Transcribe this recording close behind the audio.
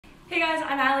Hey guys,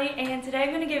 I'm Allie, and today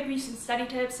I'm going to give you some study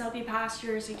tips to help you pass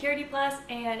your Security Plus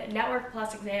and Network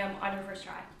Plus exam on your first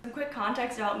try. Some quick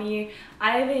context about me: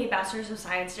 I have a Bachelor's of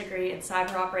Science degree in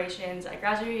Cyber Operations. I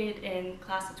graduated in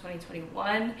class of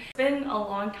 2021. It's been a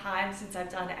long time since I've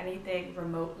done anything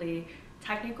remotely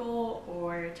technical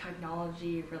or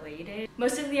technology related.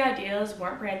 Most of the ideas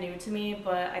weren't brand new to me,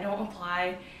 but I don't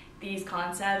apply these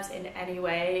concepts in any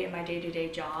way in my day-to-day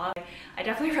job. I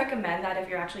definitely recommend that if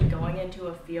you're actually going into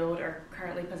a field or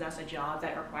currently possess a job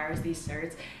that requires these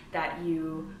certs, that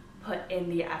you put in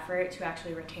the effort to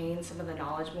actually retain some of the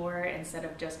knowledge more instead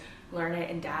of just learn it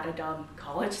in data dump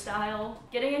college style.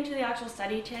 Getting into the actual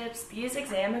study tips, these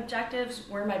exam objectives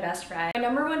were my best friend. My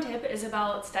number one tip is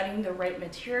about studying the right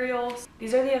materials.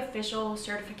 These are the official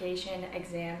certification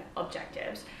exam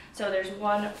objectives. So there's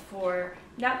one for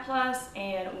Net Plus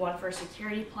and one for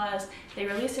Security Plus. They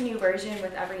release a new version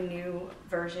with every new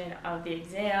version of the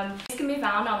exam. These can be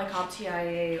found on the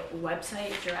CompTIA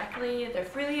website directly. They're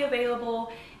freely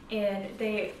available, and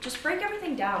they just break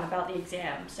everything down about the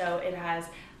exam. So it has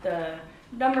the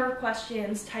number of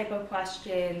questions, type of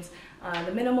questions,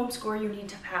 the minimum score you need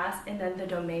to pass, and then the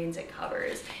domains it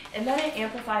covers. And then it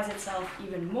amplifies itself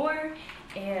even more,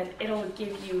 and it'll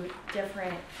give you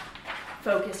different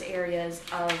focus areas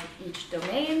of each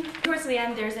domain. Towards the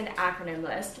end, there's an acronym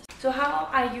list. So how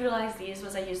I utilize these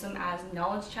was I use them as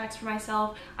knowledge checks for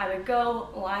myself. I would go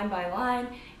line by line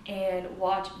and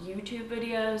watch YouTube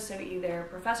videos, so either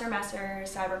Professor Messer,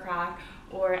 Cybercrack,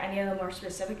 or any of the more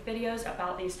specific videos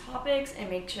about these topics, and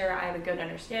make sure I have a good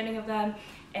understanding of them,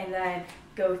 and then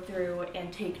go through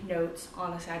and take notes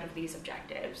on the side of these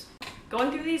objectives.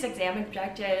 Going through these exam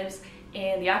objectives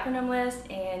and the acronym list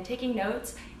and taking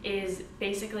notes is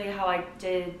basically how I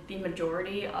did the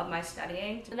majority of my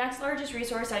studying. The next largest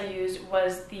resource I used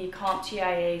was the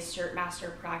CompTIA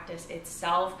CertMaster practice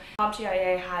itself.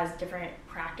 CompTIA has different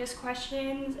practice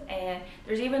questions, and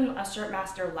there's even a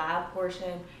CertMaster lab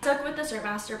portion. Stuck with the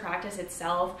CertMaster practice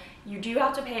itself, you do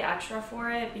have to pay extra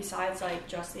for it besides like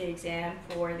just the exam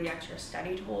for the extra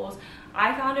study tools.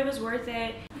 I found it was worth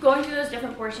it. Going through those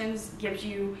different portions gives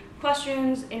you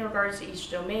questions in regards to each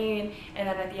domain, and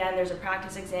then at the end there's a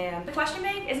practice exam. The question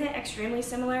bank isn't extremely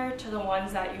similar to the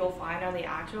ones that you'll find on the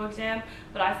actual exam,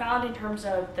 but I found in terms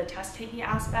of the test taking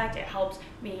aspect, it helps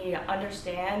me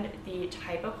understand the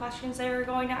type of questions they were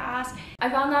going to ask. I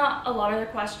found that a lot of the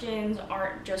questions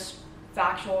aren't just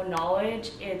factual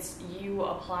knowledge, it's you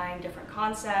applying different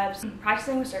concepts.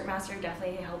 Practicing with CertMaster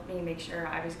definitely helped me make sure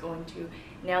I was going to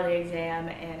nail the exam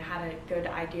and had a good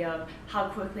idea of how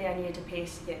quickly I needed to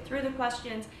pace to get through the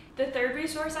questions. The third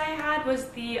resource I had was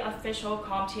the official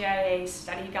CompTIA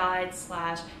study guide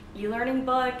 / e-learning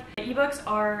book. The ebooks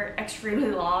are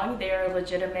extremely long. They are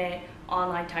legitimate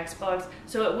online textbooks,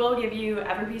 so it will give you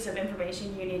every piece of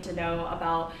information you need to know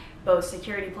about both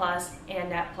Security Plus and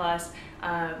Net Plus.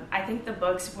 I think the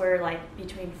books were like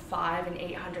between 500 and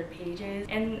 800 pages,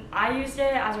 and I used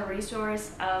it as a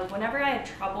resource of whenever I had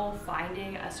trouble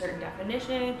finding a certain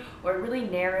definition or really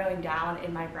narrowing down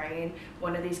in my brain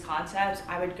one of these concepts.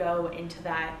 I would go into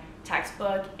that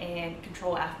textbook and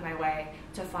Control F my way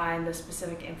to find the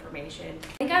specific information.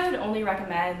 I think I would only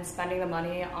recommend spending the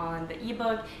money on the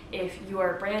ebook if you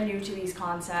are brand new to these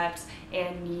concepts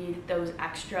and need those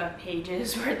extra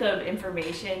pages worth of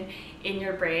information in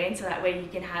your brain, so that way you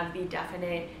can have the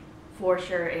definite, for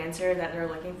sure answer that they're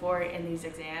looking for in these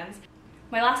exams.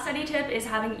 My last study tip is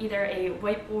having either a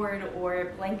whiteboard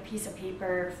or blank piece of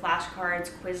paper, flashcards,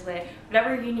 Quizlet,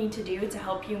 whatever you need to do to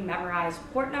help you memorize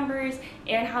port numbers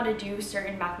and how to do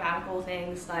certain mathematical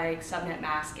things like subnet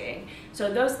masking. So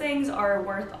those things are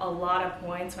worth a lot of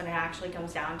points when it actually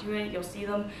comes down to it. You'll see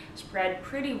them spread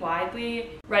pretty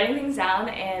widely. Writing things down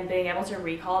and being able to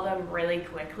recall them really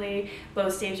quickly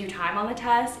both saves you time on the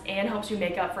test and helps you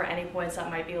make up for any points that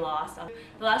might be lost.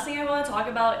 The last thing I want to talk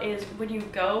about is when you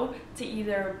go to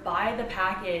either buy the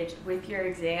package with your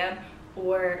exam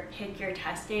or pick your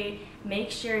test date,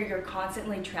 make sure you're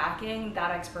constantly tracking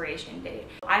that expiration date.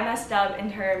 I messed up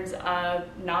in terms of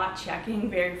not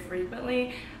checking very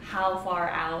frequently how far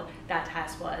out that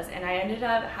test was, and I ended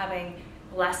up having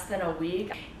less than a week,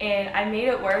 and I made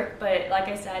it work, but like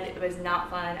I said, it was not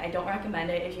fun. I don't recommend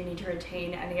it if you need to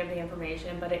retain any of the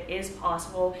information, but it is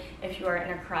possible if you are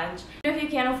in a crunch. If you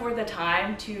can't afford the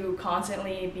time to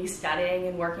constantly be studying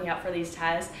and working out for these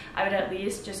tests, I would at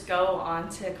least just go on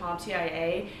to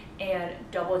CompTIA and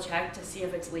double check to see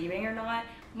if it's leaving or not.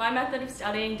 My method of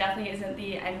studying definitely isn't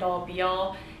the end-all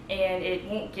be-all, and it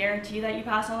won't guarantee that you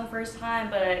pass on the first time,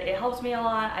 but it helps me a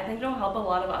lot. I think it'll help a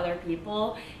lot of other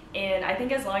people, And I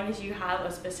think as long as you have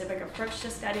a specific approach to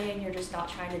studying, you're just not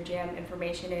trying to jam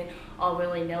information in all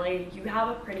willy-nilly, you have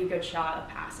a pretty good shot of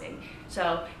passing.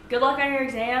 So good luck on your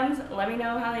exams, let me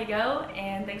know how they go,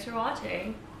 and thanks for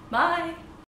watching. Bye!